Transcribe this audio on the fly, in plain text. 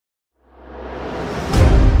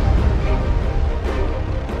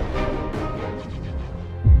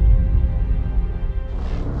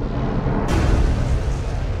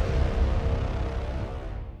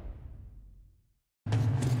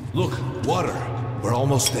We're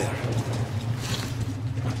almost there.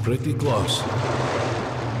 Pretty close.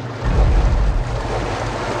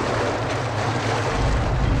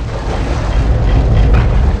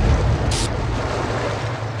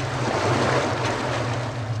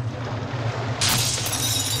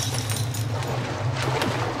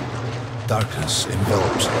 Darkness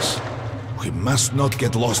envelops us. We must not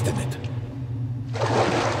get lost in it.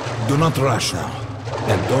 Do not rush now,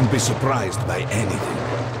 and don't be surprised by anything.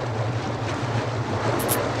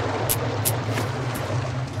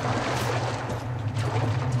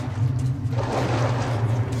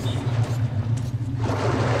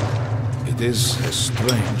 It is a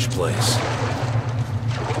strange place.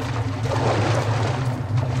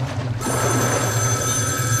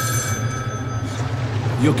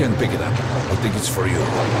 You can pick it up. I think it's for you.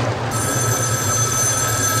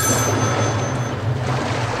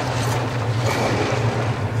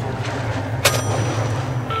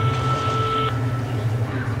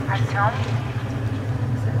 Артём?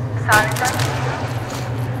 Саня?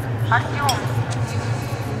 Артём?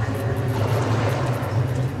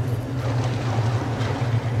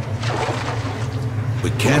 We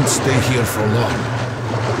can't stay here for long.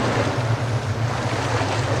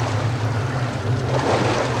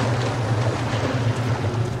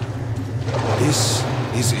 This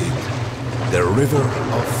is it. The River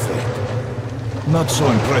of Fate. Not so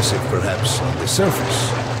impressive, perhaps, on the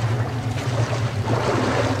surface.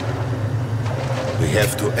 We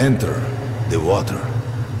have to enter the water.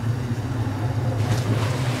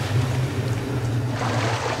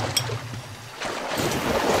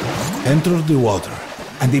 Enter the water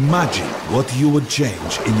and imagine what you would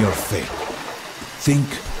change in your fate. Think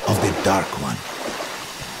of the Dark One.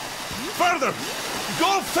 Further!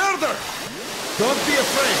 Go further! Don't be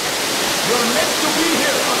afraid. You're meant to be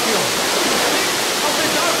here, Akio. Think of the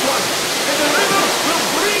Dark One, and the river will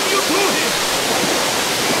bring you to him!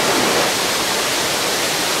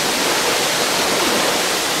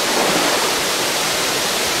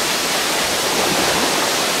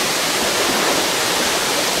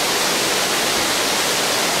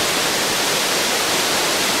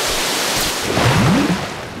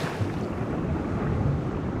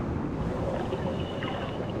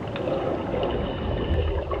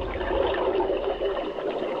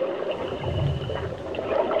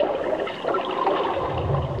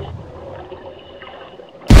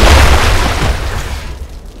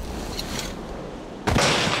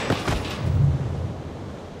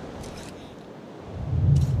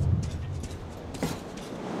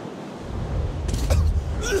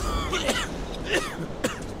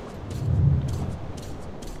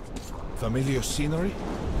 Familiar scenery?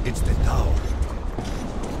 It's the tower.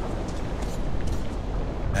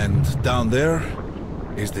 And down there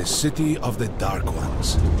is the city of the Dark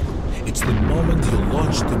Ones. It's the moment you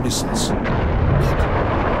launch the missiles. Look,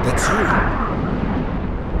 that's you.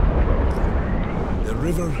 The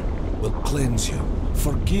river will cleanse you,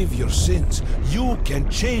 forgive your sins. You can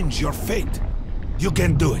change your fate. You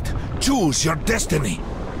can do it. Choose your destiny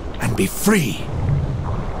and be free.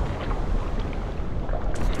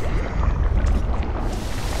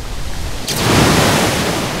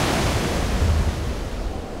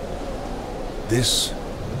 This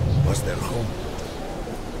was their home.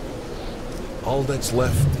 All that's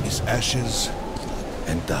left is ashes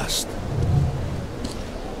and dust.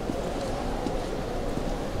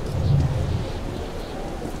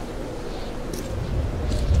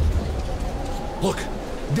 Look,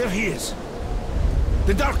 there he is.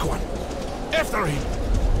 The Dark One. After him.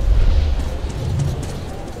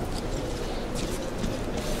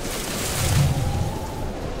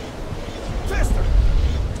 Faster!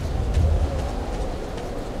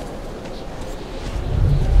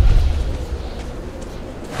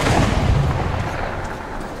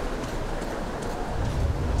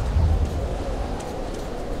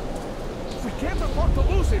 We can't afford to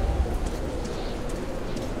lose him!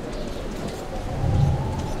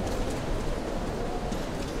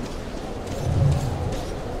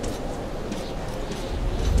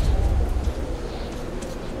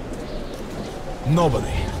 Nobody.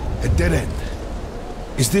 A dead end.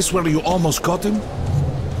 Is this where you almost caught him?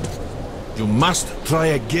 You must try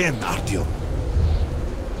again, Artyom.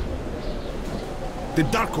 The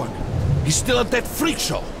Dark One. He's still at that freak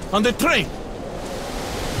show. On the train.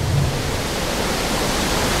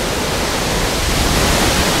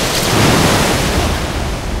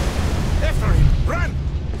 After him. Run!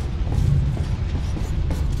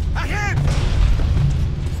 Ahead!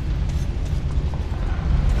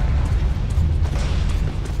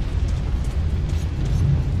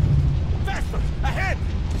 Faster! Ahead!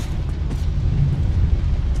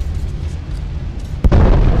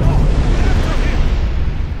 No! After him!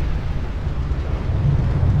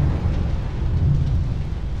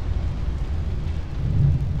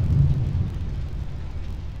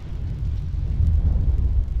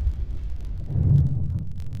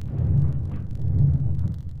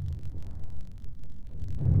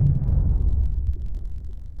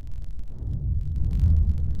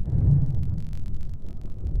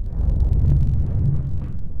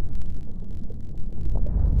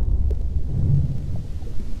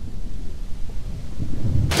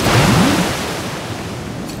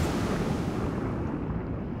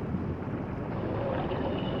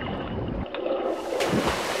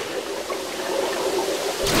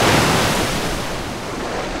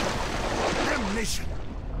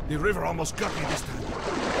 The river almost got me this time.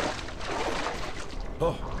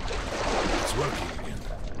 Oh, it's working again.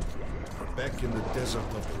 We're back in the desert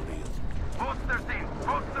of the real. Post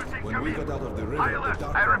 13, When come we in. got out of the river, High the alert,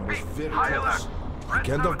 Dark I One was repeat, very high close. alert. We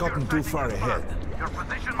can't have gotten too far ahead. Your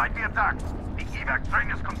position might be attacked. The evac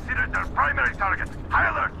train is considered their primary target. High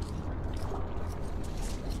alert!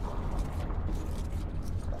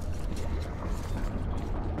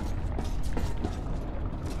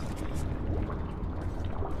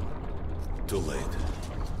 Too late.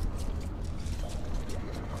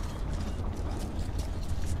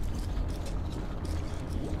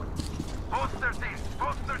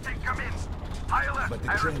 Post 13, come in. High alert, But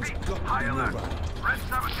the I train's repeat, got to high be alert. nearby. Red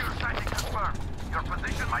saboteur sighting confirmed. Your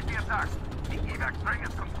position might be attacked. The evac train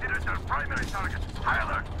is considered their primary target. High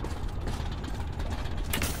alert!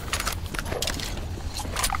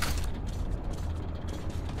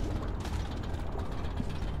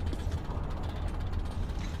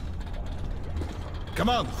 Come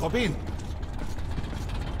on, hop in.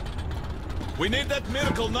 We need that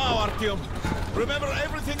miracle now, Artyom. Remember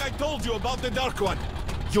everything I told you about the Dark One.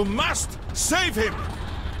 You must save him!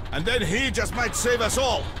 And then he just might save us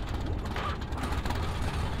all.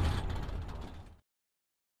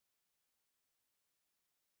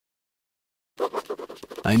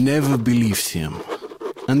 I never believed him,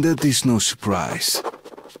 and that is no surprise.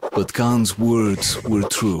 But Khan's words were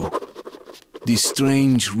true. This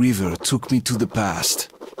strange river took me to the past.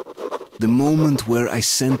 The moment where I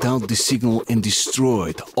sent out the signal and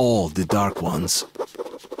destroyed all the Dark Ones.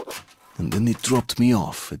 And then it dropped me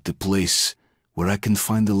off at the place where I can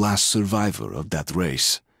find the last survivor of that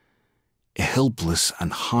race. A helpless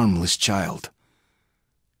and harmless child.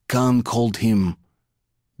 Khan called him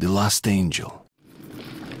the last angel.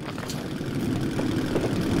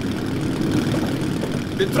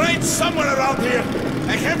 The train's somewhere around here.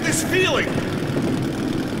 I have this feeling.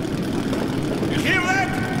 You hear that?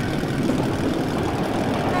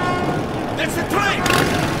 That's the train!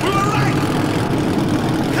 We were right!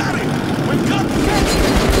 Harry, we've got to catch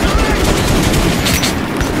it!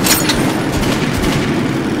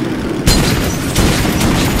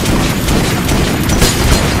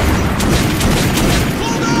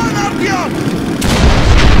 Hold on, Artyom!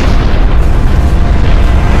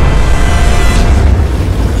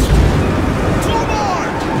 Two more!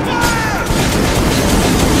 Fire!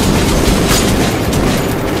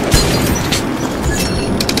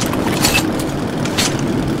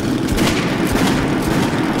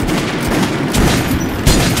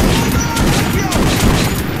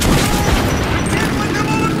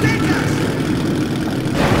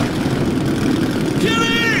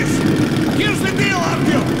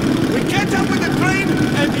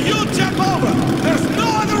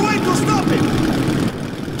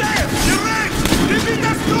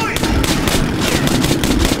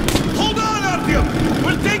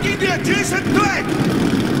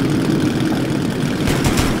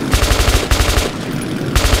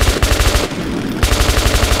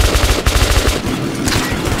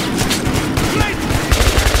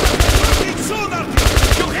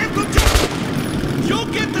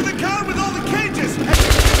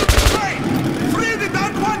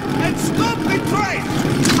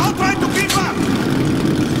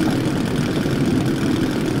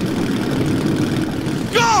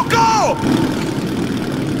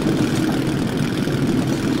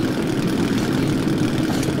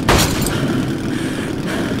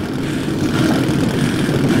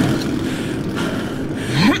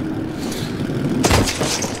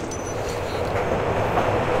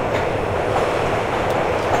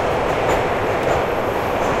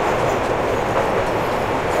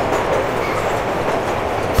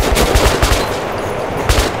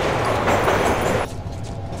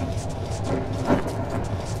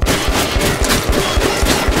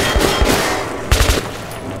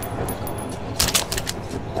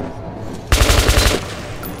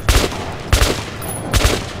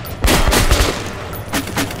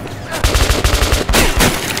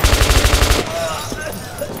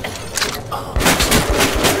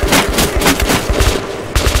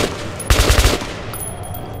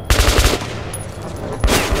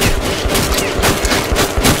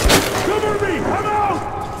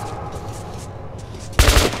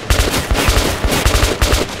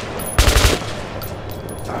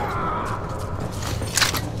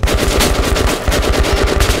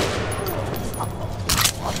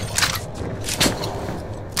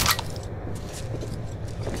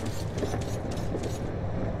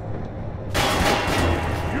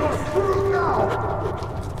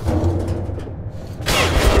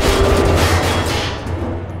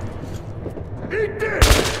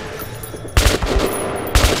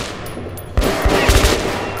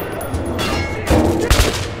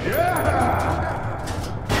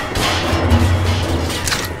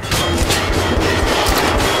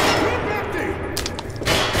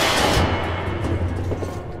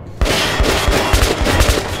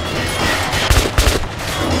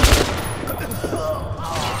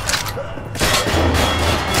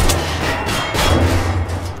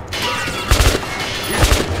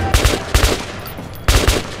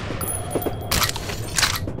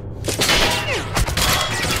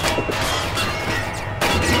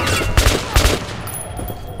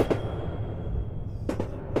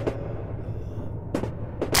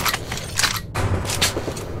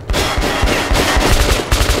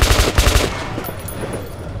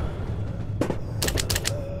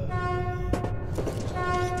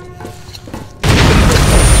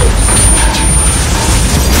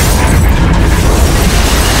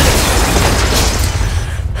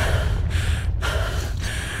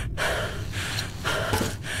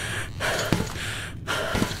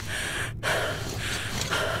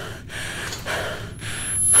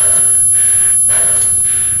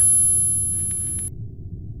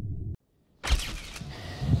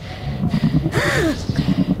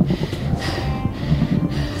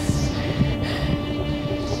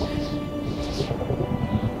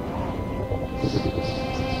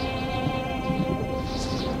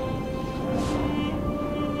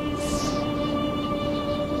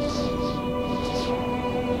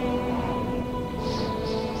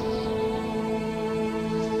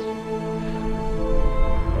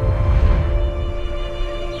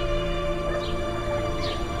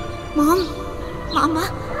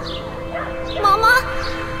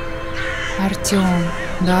 Artyom,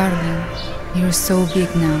 darling, you're so big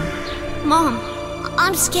now. Mom,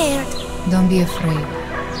 I'm scared. Don't be afraid.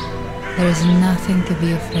 There is nothing to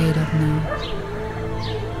be afraid of now.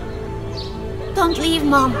 Don't leave,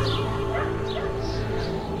 Mom.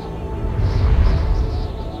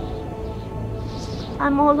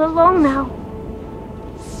 I'm all alone now.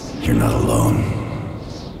 You're not alone.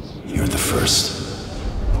 You're the first.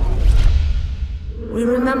 We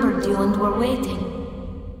remembered you and were waiting.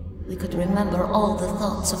 We could remember all the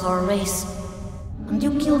thoughts of our race. And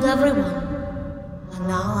you killed everyone. And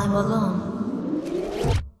now I'm alone.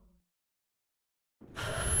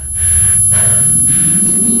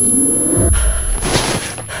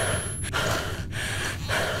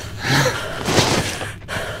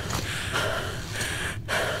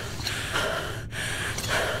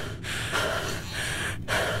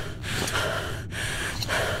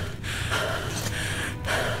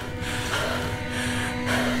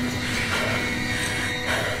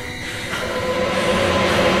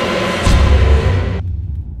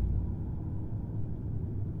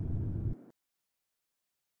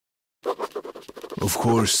 Of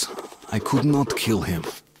course, I could not kill him.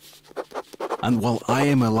 And while I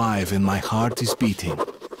am alive and my heart is beating,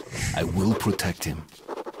 I will protect him.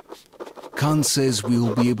 Khan says we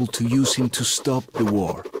will be able to use him to stop the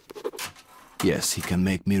war. Yes, he can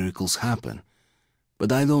make miracles happen,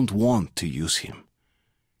 but I don't want to use him.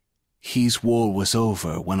 His war was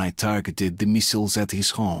over when I targeted the missiles at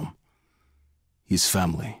his home, his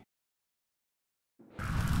family.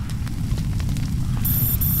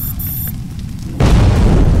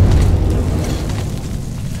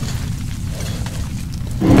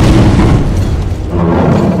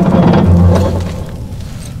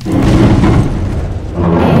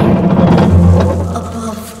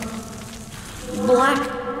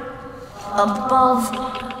 Above.